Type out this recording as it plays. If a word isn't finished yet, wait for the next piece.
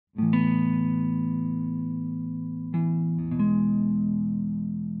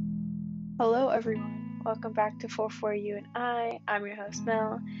Hello, everyone. Welcome back to For You and I. I'm your host,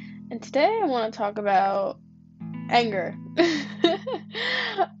 Mel, and today I want to talk about anger.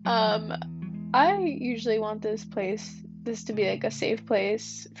 I usually want this to be like a safe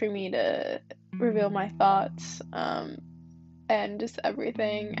place for me to reveal my thoughts, and just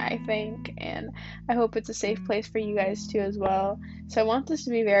everything I think, and I hope it's a safe place for you guys too as well. So I want this to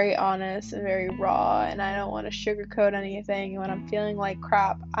be very honest and very raw, and I don't want to sugarcoat anything. And when I'm feeling like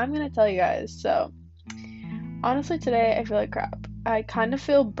crap, I'm gonna tell you guys. So honestly, today I feel like crap. I kind of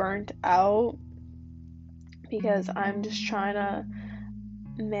feel burnt out because I'm just trying to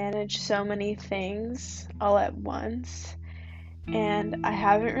manage so many things all at once, and I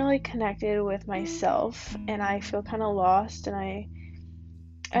haven't really connected with myself, and I feel kind of lost, and I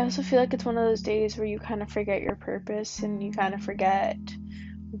also feel like it's one of those days where you kind of forget your purpose and you kind of forget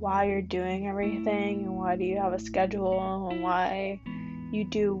why you're doing everything and why do you have a schedule and why you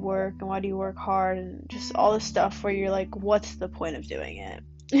do work and why do you work hard and just all this stuff where you're like, what's the point of doing it?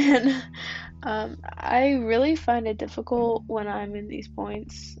 And I really find it difficult when I'm in these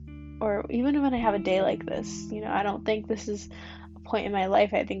points, or even when I have a day like this. I don't think this is a point in my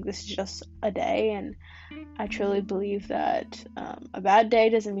life. I think this is just a day, and I truly believe that a bad day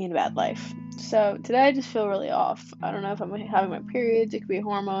doesn't mean a bad life. So today I just feel really off. I don't know if I'm having my periods. It could be a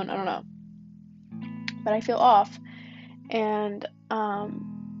hormone. I don't know. But I feel off. And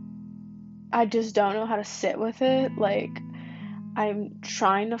I just don't know how to sit with it. Like, I'm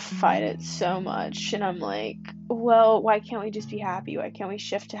trying to fight it so much. And I'm like, well, why can't we just be happy? Why can't we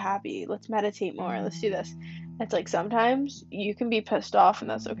shift to happy? Let's meditate more. Let's do this. It's like sometimes you can be pissed off and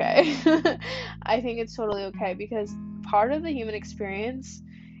that's okay. I think it's totally okay because part of the human experience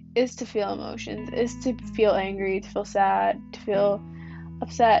is to feel emotions, is to feel angry, to feel sad, to feel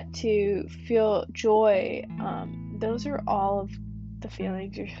upset, to feel joy. Those are all of the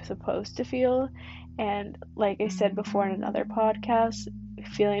feelings you're supposed to feel. And like I said before in another podcast,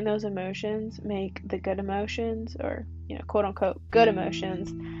 feeling those emotions make the good emotions, or, quote unquote, good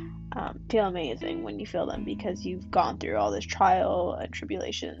emotions, feel amazing when you feel them because you've gone through all this trial and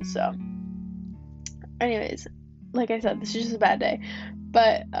tribulation. So, anyways, like I said, this is just a bad day.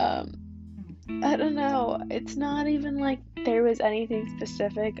 But, I don't know. It's not even like there was anything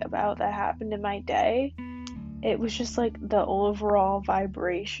specific about that happened in my day. It was just like the overall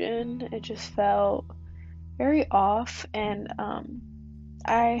vibration. It just felt very off, and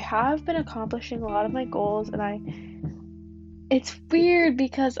I have been accomplishing a lot of my goals, and it's weird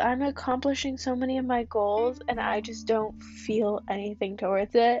because I'm accomplishing so many of my goals and I just don't feel anything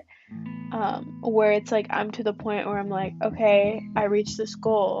towards it. Where it's like I'm to the point where I'm like, okay, I reached this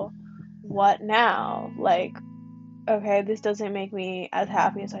goal. What now? Like, okay, this doesn't make me as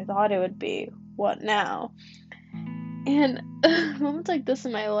happy as I thought it would be. What now? And moments like this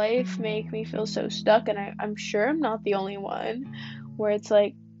in my life make me feel so stuck, and I'm sure I'm not the only one, where it's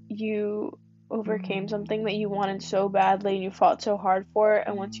like you overcame something that you wanted so badly and you fought so hard for it,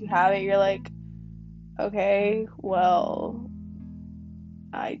 and once you have it, you're like, okay, well,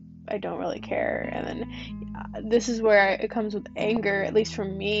 I don't really care. And then this is where it comes with anger, at least for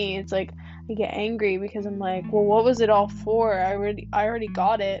me. It's like I get angry because I'm like, well, what was it all for? I already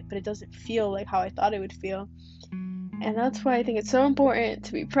got it, but it doesn't feel like how I thought it would feel. And that's why I think it's so important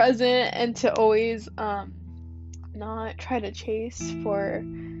to be present and to always not try to chase for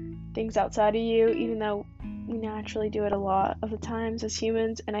things outside of you, even though we naturally do it a lot of the times as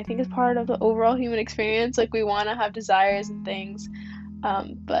humans. And I think it's part of the overall human experience. Like, we want to have desires and things.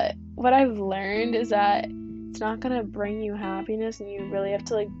 But what I've learned is that it's not going to bring you happiness, and you really have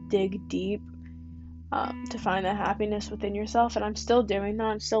to like dig deep to find that happiness within yourself. And I'm still doing that.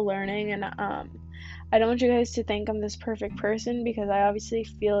 I'm still learning, and I don't want you guys to think I'm this perfect person, because I obviously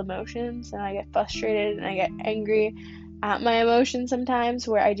feel emotions and I get frustrated and I get angry at my emotions sometimes,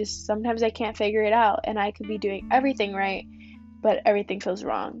 where sometimes I can't figure it out, and I could be doing everything right, but everything feels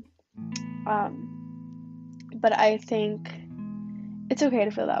wrong. But I think it's okay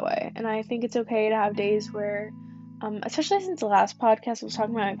to feel that way, and I think it's okay to have days where, especially since the last podcast I was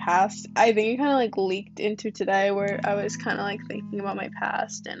talking about my past, I think it kind of like leaked into today, where I was kind of like thinking about my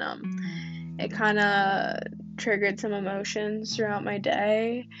past, and it kind of triggered some emotions throughout my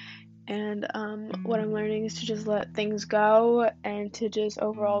day. And what I'm learning is to just let things go and to just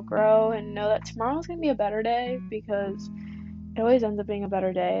overall grow and know that tomorrow's going to be a better day, because it always ends up being a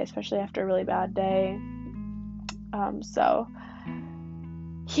better day, especially after a really bad day. So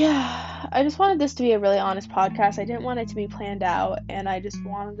yeah, I just wanted this to be a really honest podcast. I didn't want it to be planned out, and I just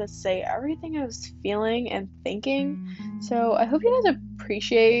wanted to say everything I was feeling and thinking. So I hope you guys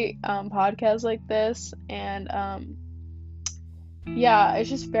appreciate podcasts like this, and yeah, it's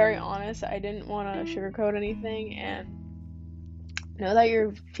just very honest. I didn't want to sugarcoat anything, and know that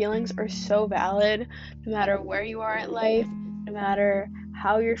your feelings are so valid no matter where you are in life, no matter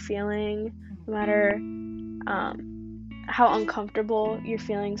how you're feeling, no matter how uncomfortable your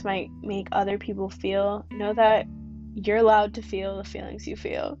feelings might make other people feel. Know that you're allowed to feel the feelings you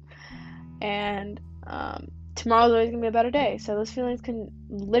feel. And tomorrow's always going to be a better day. So those feelings can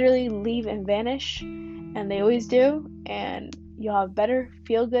literally leave and vanish, and they always do. And you'll have better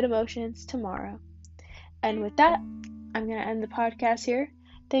feel good emotions tomorrow. And with that, I'm going to end the podcast here.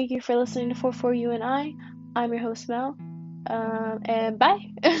 Thank you for listening to 44 You and I. I'm your host, Mel. And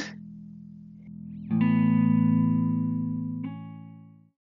bye.